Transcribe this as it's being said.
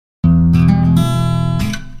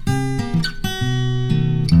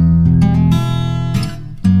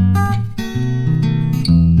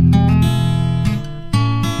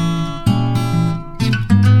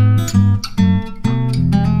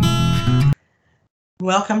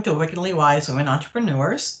Welcome to Wickedly Wise Women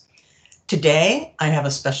Entrepreneurs. Today, I have a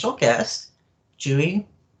special guest, Juie,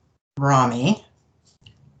 Rami.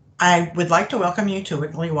 I would like to welcome you to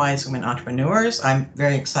Wickedly Wise Women Entrepreneurs. I'm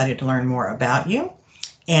very excited to learn more about you.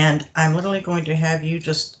 And I'm literally going to have you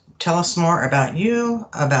just tell us more about you,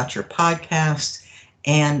 about your podcast,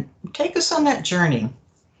 and take us on that journey.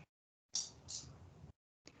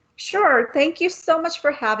 Sure. Thank you so much for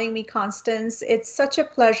having me, Constance. It's such a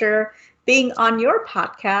pleasure being on your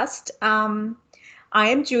podcast. I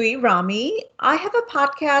am Juie Rami. I have a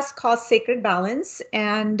podcast called Sacred Balance,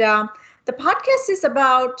 and the podcast is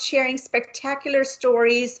about sharing spectacular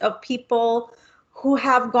stories of people who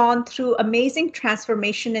have gone through amazing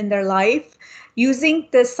transformation in their life using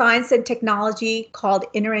the science and technology called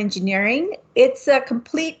inner engineering. It's a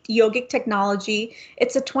complete yogic technology.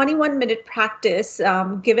 It's a 21-minute practice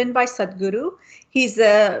given by Sadhguru. He's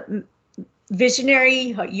a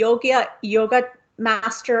visionary yoga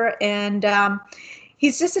master, and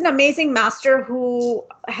he's just an amazing master who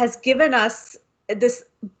has given us this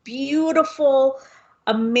beautiful,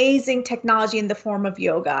 amazing technology in the form of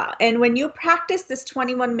yoga. And when you practice this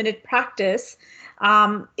 21-minute practice,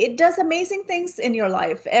 it does amazing things in your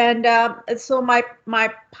life. And so my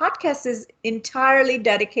podcast is entirely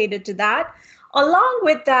dedicated to that. Along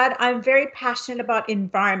with that, I'm very passionate about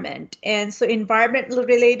environment. And so environment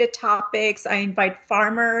related topics, I invite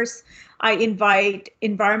farmers, I invite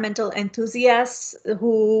environmental enthusiasts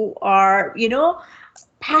who are,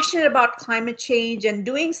 passionate about climate change and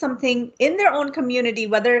doing something in their own community,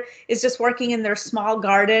 whether it's just working in their small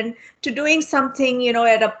garden to doing something,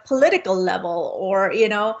 at a political level or,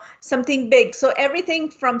 something big. So everything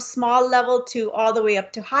from small level to all the way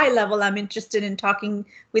up to high level, I'm interested in talking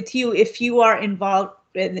with you if you are involved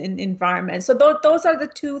in environment. So those are the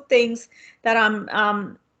two things that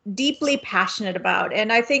I'm deeply passionate about.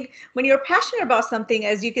 And I think when you're passionate about something,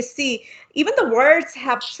 as you can see, even the words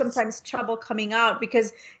have sometimes trouble coming out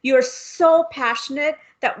because you're so passionate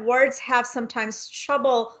that words have sometimes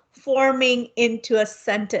trouble forming into a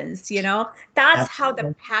sentence. That's how the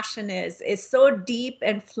Absolutely. passion is so deep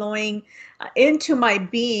and flowing into my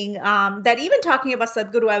being, that even talking about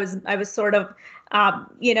Sadhguru, I was sort of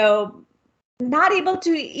not able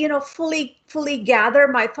to fully gather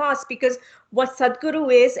my thoughts, because what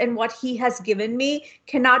Sadhguru is and what he has given me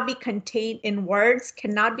cannot be contained in words,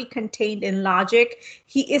 cannot be contained in logic.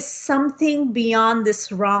 He is something beyond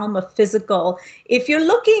this realm of physical. If you're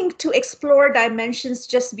looking to explore dimensions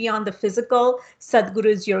just beyond the physical, Sadhguru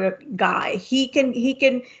is your guy. He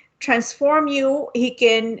can transform you, he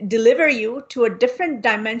can deliver you to a different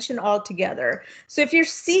dimension altogether. So if you're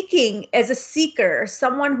seeking, as a seeker,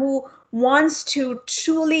 someone who wants to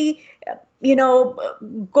truly you know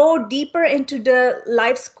go deeper into the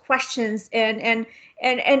life's questions and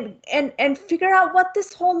figure out what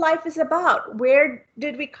this whole life is about, where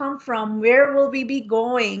did we come from, where will we be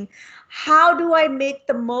going, how do I make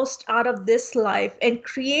the most out of this life and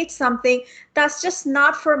create something that's just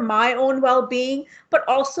not for my own well-being, but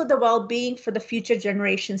also the well-being for the future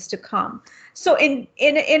generations to come. So in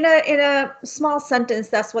a small sentence,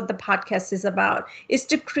 that's what the podcast is about, is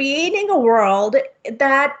to creating a world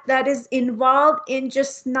that is involved in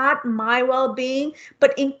just not my well-being,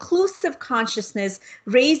 but inclusive consciousness,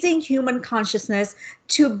 raising human consciousness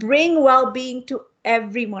to bring well-being to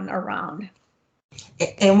everyone around.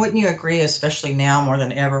 And wouldn't you agree, especially now more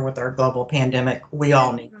than ever with our global pandemic, we Yeah.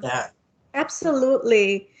 all need that.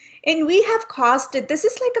 Absolutely. And we have caused it. This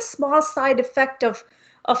is like a small side effect of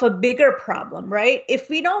a bigger problem, right? If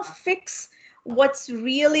we don't fix what's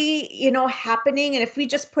really, happening, and if we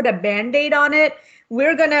just put a band-aid on it,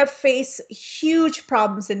 we're going to face huge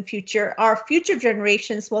problems in future. Our future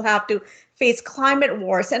generations will have to face climate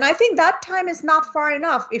wars. And I think that time is not far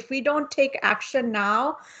enough. If we don't take action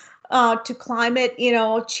now, to climate,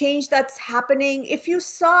 change that's happening. If you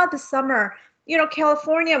saw the summer,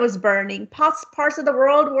 California was burning. Parts of the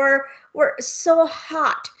world were so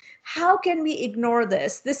hot. How can we ignore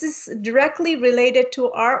this? This is directly related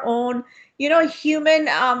to our own, human,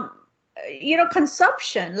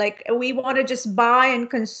 consumption. Like we want to just buy and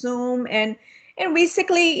consume and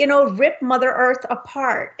basically, rip Mother Earth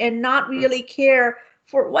apart and not really care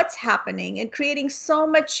for what's happening, and creating so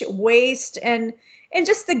much waste and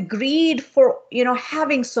just the greed for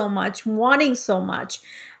having so much, wanting so much,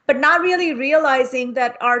 but not really realizing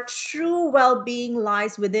that our true well-being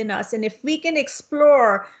lies within us. And if we can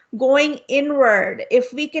explore going inward,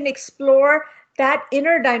 if we can explore that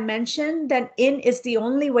inner dimension, then in is the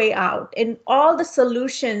only way out. And all the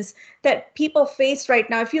solutions that people face right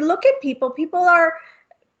now, if you look at people are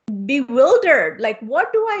bewildered. Like,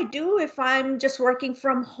 what do I do if I'm just working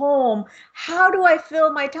from home? How do I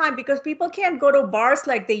fill my time? Because people can't go to bars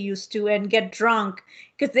like they used to and get drunk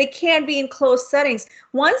because they can't be in closed settings.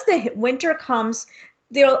 Once the winter comes,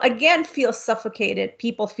 they'll again feel suffocated.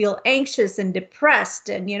 People feel anxious and depressed,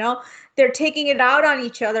 and they're taking it out on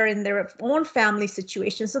each other in their own family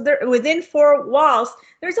situation. So they're within four walls.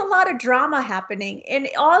 There's a lot of drama happening, and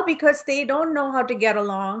all because they don't know how to get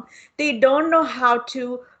along. They don't know how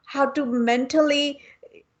to mentally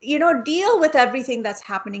deal with everything that's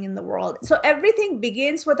happening in the world. So everything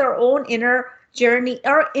begins with our own inner journey.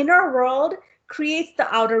 Our inner world creates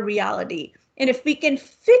the outer reality. And if we can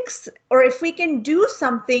fix, or if we can do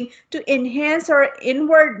something to enhance our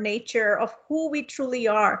inward nature of who we truly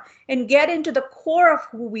are and get into the core of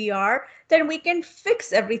who we are, then we can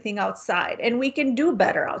fix everything outside and we can do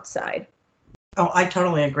better outside. Oh, I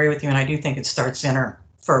totally agree with you. And I do think it starts inner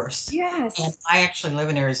first. Yes. And I actually live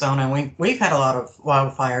in Arizona, and we've had a lot of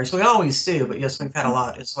wildfires. We always do, but yes, we've had a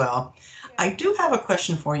lot as well. I do have a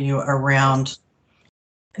question for you around.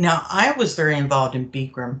 Now, I was very involved in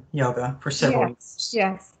Bikram yoga for several years.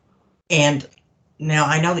 Yes. And now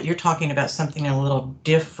I know that you're talking about something a little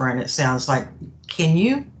different, it sounds like. Can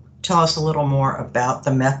you tell us a little more about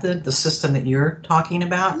the method, the system that you're talking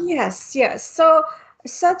about? Yes. So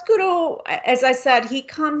Sadhguru, as I said, he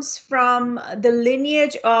comes from the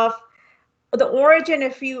lineage of the origin.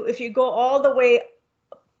 If you go all the way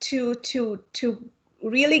to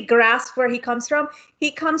really grasp where he comes from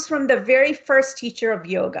the very first teacher of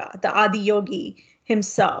yoga, the Adi Yogi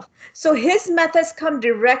himself. So his methods come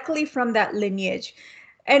directly from that lineage.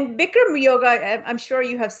 And Bikram yoga, I'm sure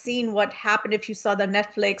you have seen what happened if you saw the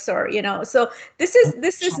Netflix, or so this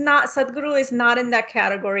is not, Sadhguru is not in that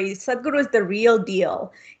category. Sadhguru is the real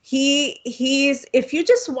deal. He's, if you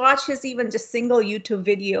just watch his even just single YouTube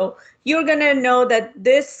video, you're gonna know that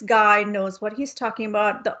this guy knows what he's talking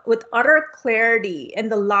about with utter clarity,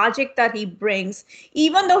 and the logic that he brings,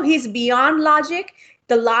 even though he's beyond logic,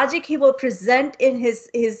 the logic he will present in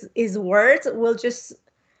his words will just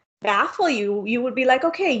baffle you. You would be like,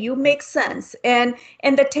 okay, you make sense. And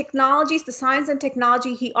the technologies, the science and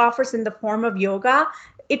technology he offers in the form of yoga,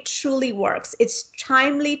 it truly works. It's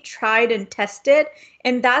timely, tried and tested.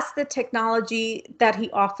 And that's the technology that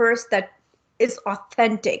he offers that is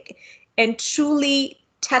authentic and truly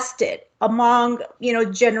tested among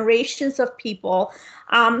generations of people.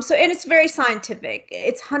 And it's very scientific.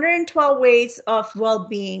 It's 112 ways of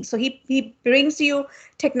well-being. So he brings you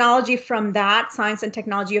technology from that, science and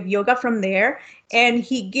technology of yoga from there, and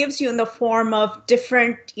he gives you in the form of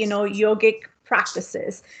different yogic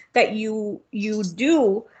practices that you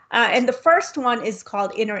do. And the first one is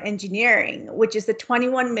called inner engineering, which is a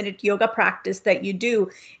 21-minute yoga practice that you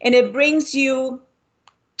do, and it brings you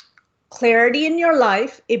clarity in your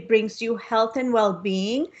life. It brings you health and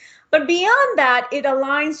well-being. But beyond that, it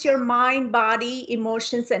aligns your mind, body,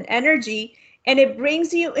 emotions, and energy, and it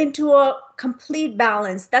brings you into a complete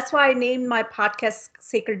balance. That's why I named my podcast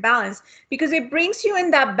Sacred Balance, because it brings you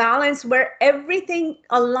in that balance where everything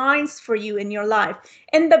aligns for you in your life,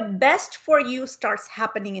 and the best for you starts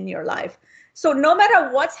happening in your life. So no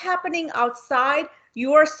matter what's happening outside,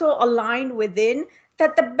 you are so aligned within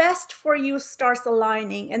that the best for you starts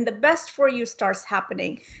aligning and the best for you starts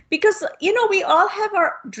happening. Because, we all have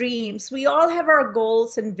our dreams, we all have our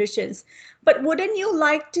goals and visions, but wouldn't you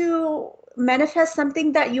like to manifest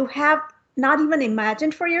something that you have not even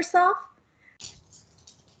imagined for yourself?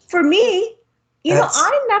 For me,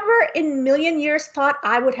 I never in a million years thought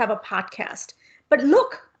I would have a podcast. But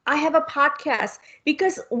look, I have a podcast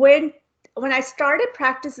because when I started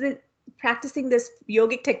practicing this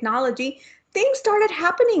yogic technology, things started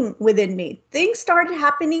happening within me. Things started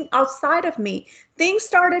happening outside of me. Things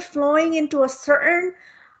started flowing into a certain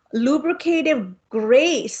lubricative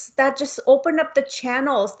grace that just opened up the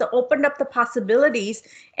channels, that opened up the possibilities,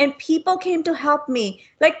 and people came to help me.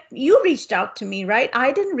 Like, you reached out to me, right?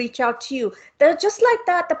 I didn't reach out to you. Just like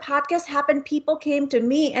that, the podcast happened. People came to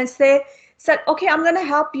me and said, okay, I'm going to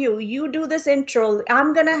help you. You do this intro.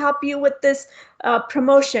 I'm going to help you with this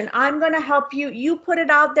promotion. I'm going to help you. You put it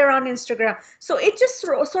out there on Instagram. So it just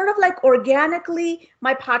sort of like organically,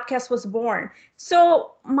 my podcast was born.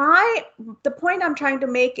 So the point I'm trying to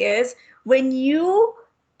make is, when you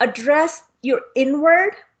address your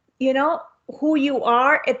inward, who you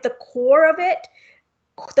are at the core of it,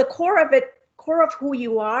 core of who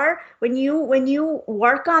you are, when you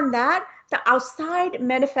work on that, the outside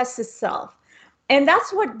manifests itself. And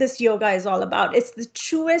that's what this yoga is all about. It's the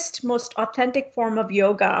truest, most authentic form of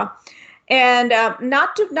yoga. And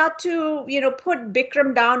not to put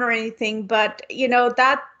Bikram down or anything, but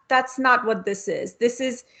that that's not what this is. This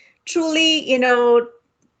is truly,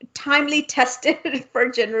 timely tested for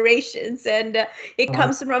generations, and it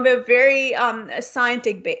comes from a very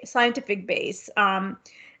scientific base.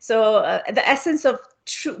 So the essence of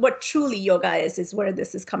what truly yoga is where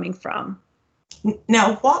this is coming from.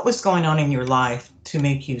 Now, what was going on in your life to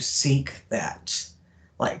make you seek that?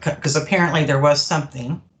 Like, because apparently there was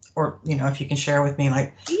something, or if you can share with me,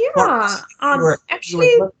 like, what Yeah, you were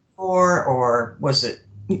actually, looking for, or was it?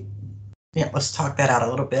 Yeah, let's talk that out a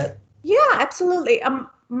little bit. yeah, absolutely. In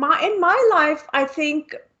my life, I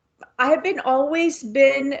think I have always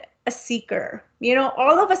been a seeker.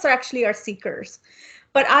 All of us are seekers,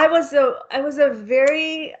 but I was a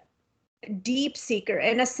very deep seeker,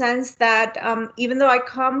 in a sense that even though I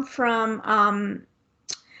come from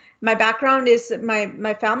my background is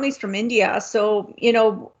my family's from India, so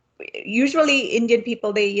usually Indian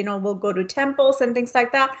people, they will go to temples and things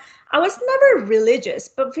like that. I was never religious,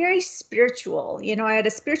 but very spiritual. I had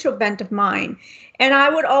a spiritual bent of mind, and I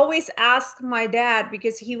would always ask my dad,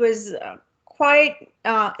 because he was quite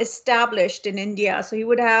established in India, so he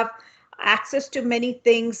would have access to many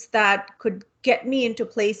things that could get me into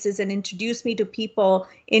places and introduce me to people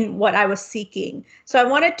in what I was seeking. So I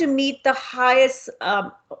wanted to meet the highest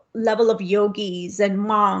level of yogis and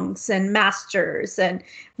monks and masters, and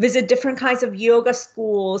visit different kinds of yoga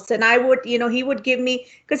schools. And I would, he would give me,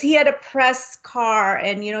 because he had a press car,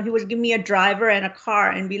 and he would give me a driver and a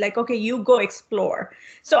car and be like, okay, you go explore.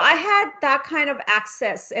 So I had that kind of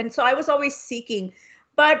access, and so I was always seeking.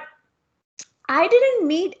 But I didn't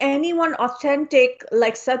meet anyone authentic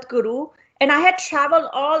like Sadhguru, and I had traveled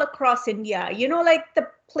all across India, like the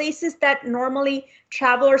places that normally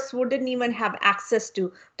travelers wouldn't even have access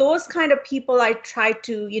to. Those kind of people I tried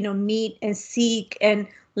to, meet and seek and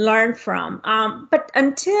learn from. But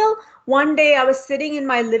until one day I was sitting in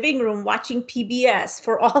my living room watching PBS,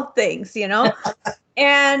 for all things,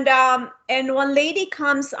 and one lady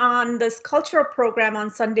comes on this cultural program on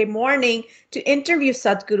Sunday morning to interview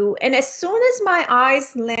Sadhguru. And as soon as my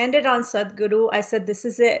eyes landed on Sadhguru, I said, this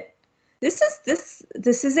is it. This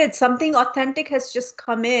is it. Something authentic has just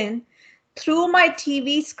come in through my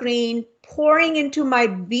TV screen, pouring into my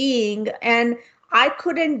being, and I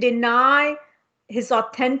couldn't deny his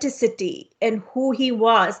authenticity and who he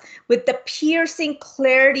was, with the piercing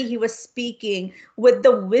clarity he was speaking, with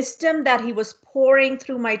the wisdom that he was pouring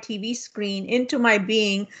through my TV screen into my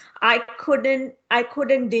being. I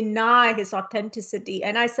couldn't deny his authenticity.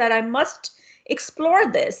 And I said, I must explore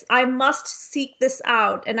this. I must seek this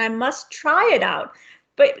out, and I must try it out.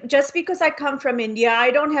 But just because I come from India,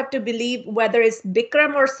 I don't have to believe whether it's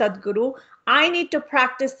Bikram or Sadhguru. I need to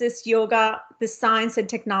practice this yoga, this science and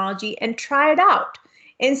technology, and try it out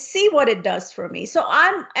and see what it does for me. So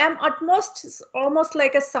I'm at most almost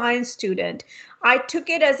like a science student. I took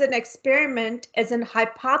it as an experiment, as an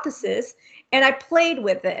hypothesis, and I played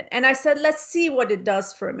with it. And I said, let's see what it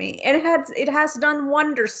does for me. And it has done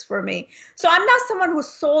wonders for me. So I'm not someone who's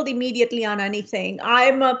sold immediately on anything.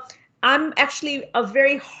 I'm actually a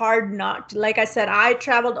very hard nut. Like I said, I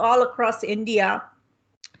traveled all across India.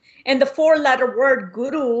 And the four-letter word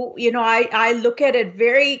guru, I look at it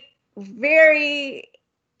very, very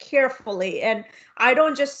carefully. And I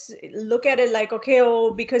don't just look at it like, okay,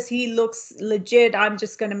 because he looks legit, I'm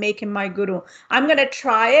just going to make him my guru. I'm going to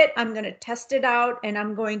try it. I'm going to test it out. And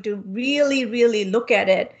I'm going to really, really look at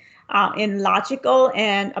it in logical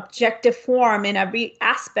and objective form in every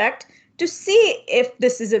aspect, to see if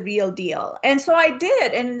this is a real deal. And so I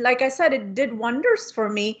did. And like I said, it did wonders for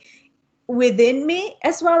me, within me,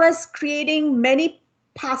 as well as creating many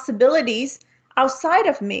possibilities outside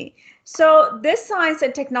of me. So this science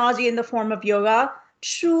and technology in the form of yoga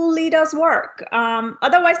truly does work.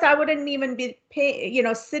 Otherwise, I wouldn't even be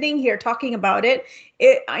sitting here talking about it.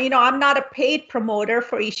 I'm not a paid promoter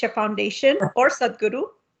for Isha Foundation or Sadhguru.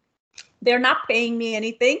 They're not paying me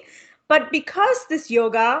anything. But because this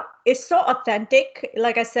yoga is so authentic,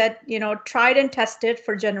 like I said, tried and tested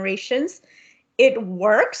for generations, it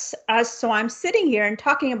works. So I'm sitting here and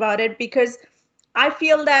talking about it because I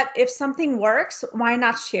feel that if something works, why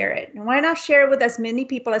not share it? Why not share it with as many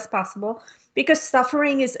people as possible? Because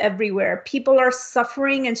suffering is everywhere. People are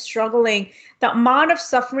suffering and struggling. The amount of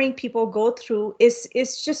suffering people go through is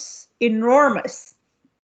just enormous.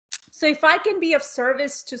 So if I can be of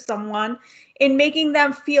service to someone in making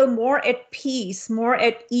them feel more at peace, more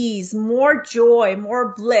at ease, more joy,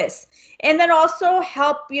 more bliss, and then also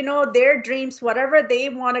help, their dreams, whatever they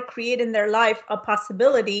want to create in their life, a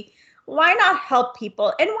possibility, why not help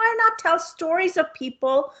people? And why not tell stories of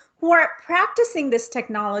people who are practicing this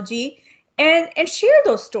technology and share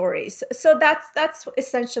those stories? So that's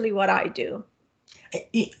essentially what I do.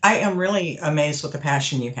 I am really amazed with the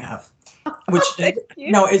passion you have, which Thank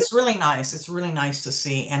you. no, it's really nice. It's really nice to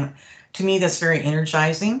see. And to me, that's very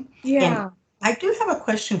energizing. And Yeah. I do have a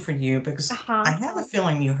question for you because I Uh-huh. have a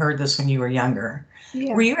feeling you heard this when you were younger. Were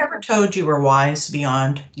Yeah. you ever told you were wise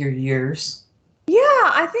beyond your years? Yeah,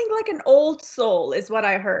 I think like an old soul is what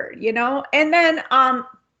I heard, you know? And then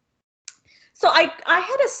so I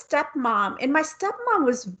had a stepmom, and my stepmom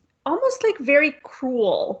was almost like very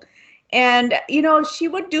cruel. And you know, she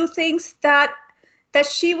would do things that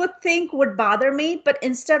she would think would bother me, but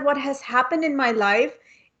instead what has happened in my life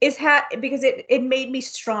is because it made me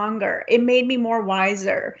stronger. It made me more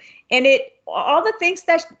wiser. And it all the things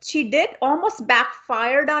that she did almost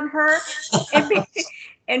backfired on her and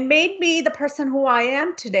and made me the person who I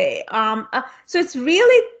am today. So it's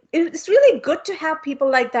really good to have people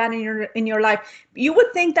like that in your life. You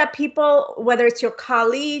would think that people, whether it's your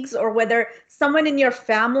colleagues or whether someone in your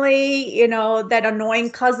family, you know, that annoying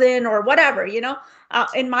cousin or whatever, you know,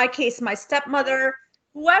 in my case, my stepmother,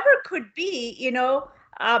 whoever could be, you know,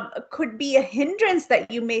 could be a hindrance that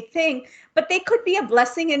you may think, but they could be a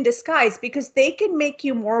blessing in disguise because they can make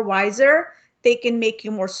you more wiser. They can make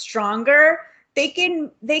you more stronger. They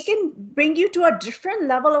can bring you to a different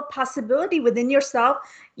level of possibility within yourself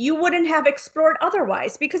you wouldn't have explored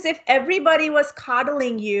otherwise. Because if everybody was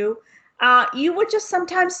coddling you, you would just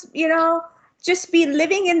sometimes, you know, just be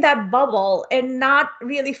living in that bubble and not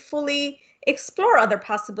really fully explore other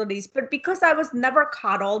possibilities. But because I was never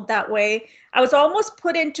coddled that way, I was almost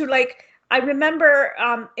put into like, I remember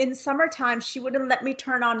in summertime, she wouldn't let me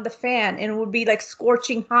turn on the fan and it would be like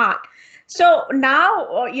scorching hot. So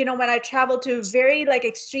now, you know, when I travel to very like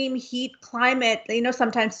extreme heat climate, you know,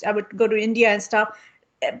 sometimes I would go to India and stuff.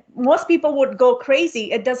 Most people would go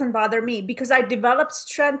crazy. It doesn't bother me because I developed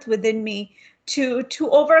strength within me to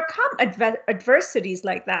overcome adversities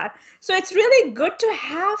like that. So it's really good to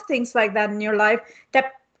have things like that in your life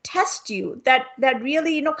that test you, that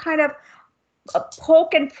really, you know, kind of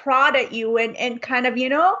poke and prod at you and kind of, you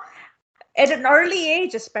know, at an early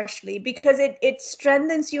age especially, because it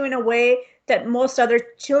strengthens you in a way that most other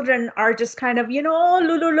children are just kind of, you know,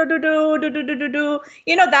 you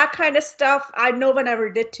know, that kind of stuff. No one ever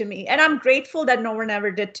did to me, and I'm grateful that no one ever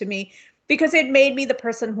did to me, because it made me the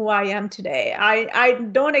person who I am today. I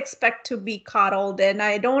don't expect to be coddled, and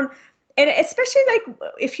I don't. And especially like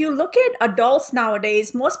if you look at adults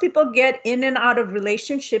nowadays, most people get in and out of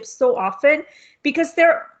relationships so often because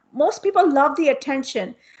most people love the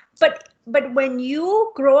attention. But when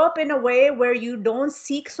you grow up in a way where you don't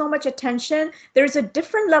seek so much attention, there's a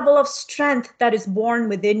different level of strength that is born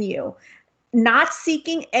within you, not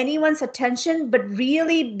seeking anyone's attention, but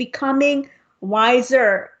really becoming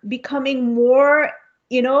wiser, becoming more,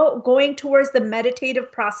 you know, going towards the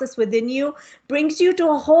meditative process within you brings you to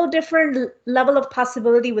a whole different level of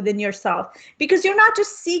possibility within yourself, because you're not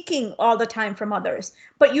just seeking all the time from others,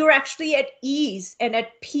 but you're actually at ease and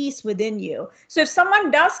at peace within you. So if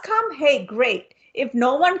someone does come, hey, great. If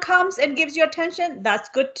no one comes and gives you attention, that's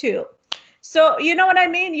good too. So you know what I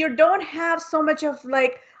mean? You don't have so much of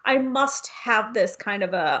like, I must have this kind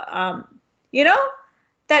of a, you know,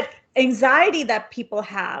 that anxiety that people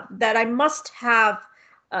have, that I must have,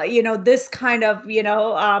 you know, this kind of, you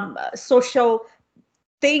know, social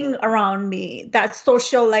thing around me. That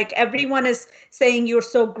social, like everyone is saying you're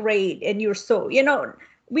so great and you're so, you know,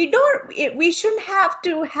 we shouldn't have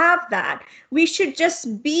to have that. We should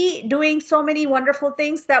just be doing so many wonderful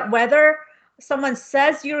things that whether someone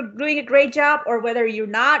says you're doing a great job or whether you're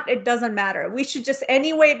not, it doesn't matter. We should just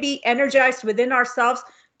anyway be energized within ourselves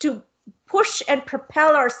to push and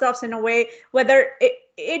propel ourselves in a way, whether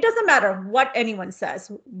it doesn't matter what anyone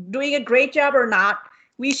says, doing a great job or not,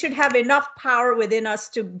 we should have enough power within us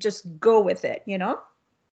to just go with it, you know?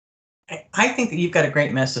 I think that you've got a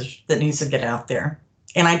great message that needs to get out there.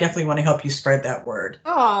 And I definitely want to help you spread that word.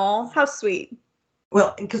 Oh, how sweet.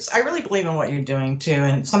 Well, because I really believe in what you're doing too,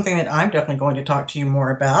 and something that I'm definitely going to talk to you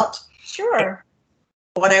more about. Sure.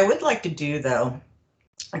 What I would like to do, though,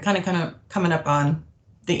 I kind of coming up on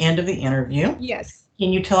the end of the interview. Yes.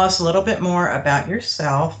 Can you tell us a little bit more about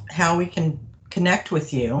yourself, how we can connect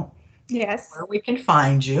with you, Yes. where we can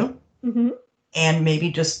find you, Mm-hmm. and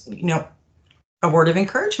maybe just, you know, a word of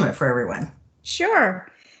encouragement for everyone? Sure.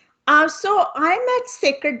 So I'm at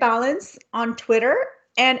Sacred Balance on Twitter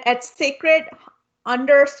and at sacred_balance_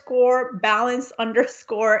 on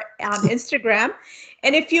Instagram.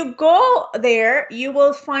 And if you go there, you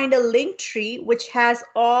will find a link tree which has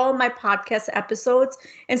all my podcast episodes.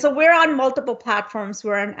 And so we're on multiple platforms.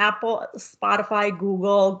 We're on Apple, Spotify,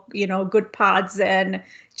 Google, you know, Good Pods, and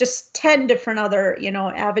just 10 different other, you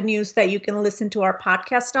know, avenues that you can listen to our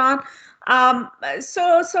podcast on.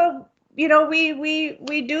 So we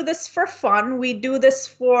do this for fun. We do this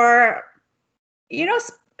for,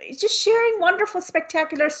 just sharing wonderful,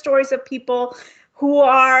 spectacular stories of people who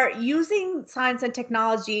are using science and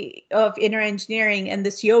technology of inner engineering and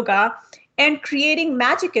this yoga and creating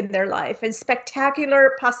magic in their life and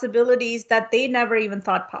spectacular possibilities that they never even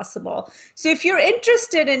thought possible. So if you're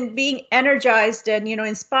interested in being energized and,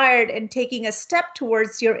 inspired and taking a step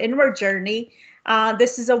towards your inward journey,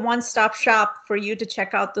 this is a one-stop shop for you to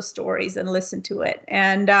check out the stories and listen to it.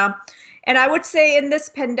 And I would say in this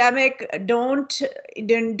pandemic, don't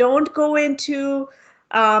go into,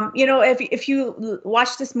 if you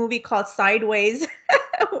watch this movie called Sideways,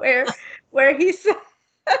 where he's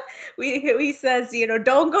he says,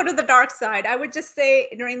 don't go to the dark side. I would just say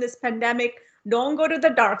during this pandemic, don't go to the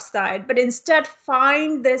dark side, but instead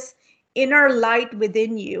find this inner light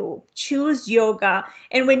within you. Choose yoga.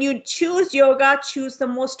 And when you choose yoga, choose the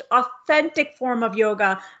most authentic form of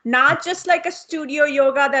yoga, not just like a studio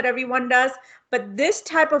yoga that everyone does, but this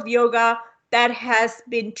type of yoga that has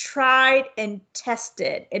been tried and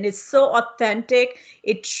tested and it's so authentic,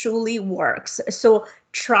 it truly works. So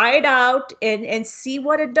try it out and see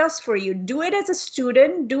what it does for you. Do it as a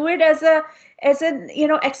student, do it as an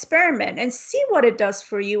experiment and see what it does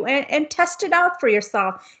for you and test it out for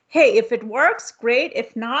yourself. Hey, if it works, great.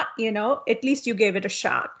 If not, at least you gave it a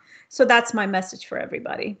shot. So that's my message for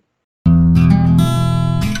everybody.